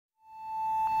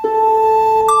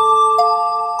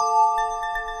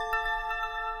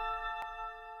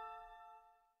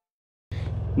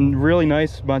Really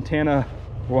nice Montana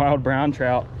wild brown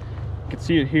trout. You can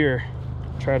see it here.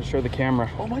 Try to show the camera.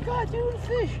 Oh my God, dude,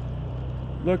 fish.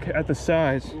 Look at the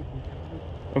size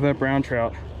of that brown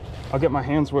trout. I'll get my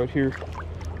hands wet here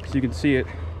so you can see it.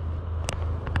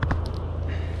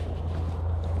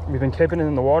 We've been keeping it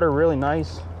in the water really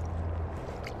nice.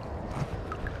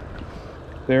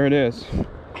 There it is.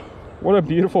 What a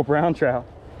beautiful brown trout.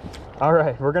 All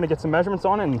right, we're gonna get some measurements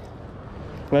on it and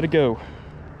let it go.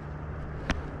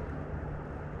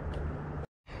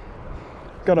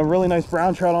 Got a really nice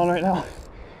brown trout on right now.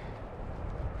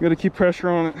 Gotta keep pressure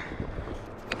on it.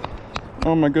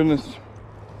 Oh my goodness.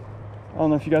 I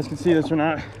don't know if you guys can see this or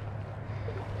not.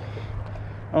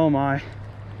 Oh my.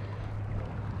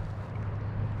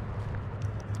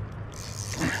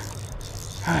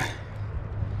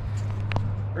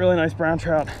 Really nice brown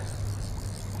trout.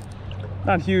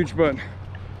 Not huge, but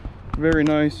very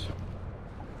nice.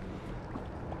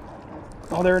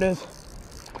 Oh, there it is.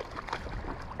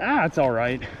 Ah, it's all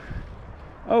right.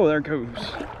 Oh, there it goes.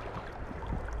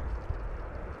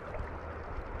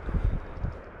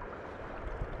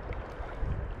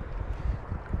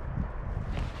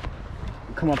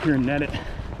 Come up here and net it.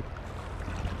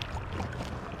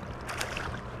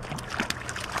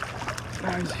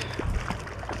 Nice.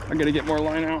 I gotta get more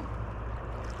line out.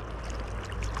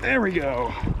 There we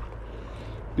go.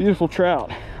 Beautiful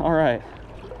trout. All right.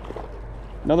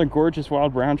 Another gorgeous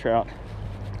wild brown trout.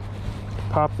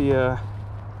 Pop the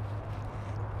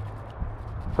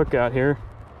hook out here.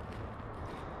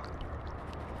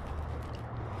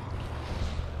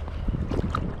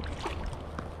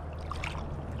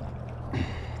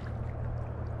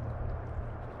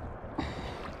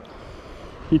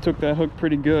 He took that hook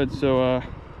pretty good, so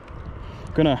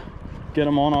gonna get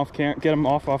him off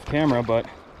camera, but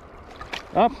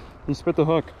up, he spit the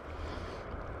hook.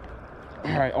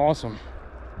 All right, awesome.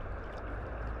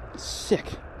 Sick.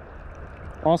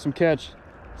 Awesome catch.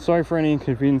 Sorry for any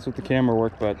inconvenience with the camera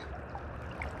work, but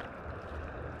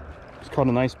it's caught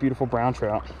a nice, beautiful brown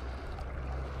trout.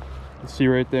 You see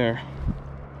right there.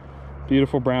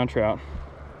 Beautiful brown trout.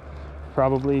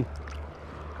 Probably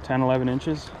 10, 11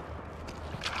 inches.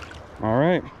 All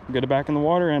right, get it back in the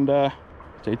water and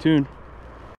stay tuned.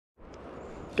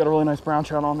 Got a really nice brown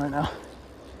trout on right now.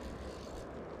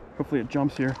 Hopefully it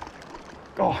jumps here.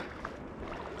 Oh,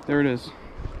 there it is.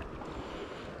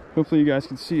 Hopefully you guys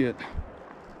can see it.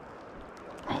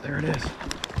 Oh, there it is.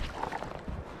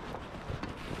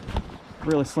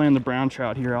 Really slammed the brown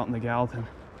trout here out in the Gallatin.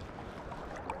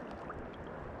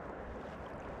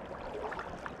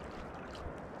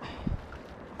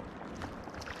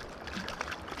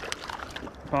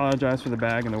 Apologize for the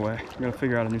bag in the way. I'm gonna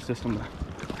figure out a new system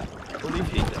to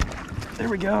alleviate that. There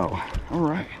we go. All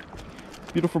right.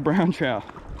 Beautiful brown trout.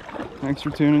 Thanks for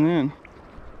tuning in.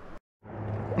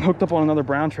 I'm hooked up on another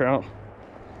brown trout.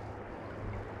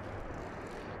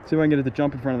 See if I can get it to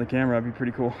jump in front of the camera. That'd be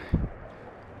pretty cool.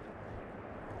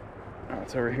 Oh,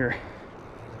 it's over here.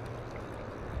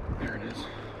 There it is.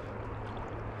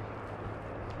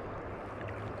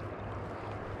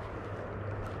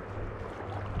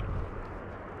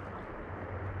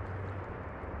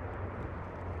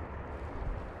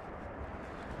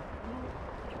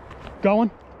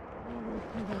 Going?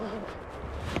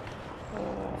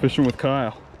 Fishing with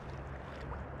Kyle.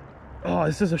 Oh,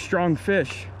 this is a strong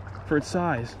fish for its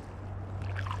size.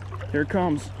 Here it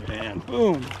comes, and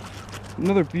boom.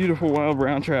 Another beautiful wild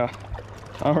brown trout.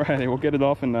 All right, we'll get it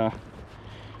off and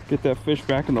get that fish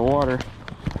back in the water.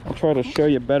 I'll try to show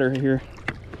you better here.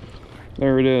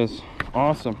 There it is.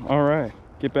 Awesome. All right,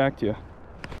 get back to you.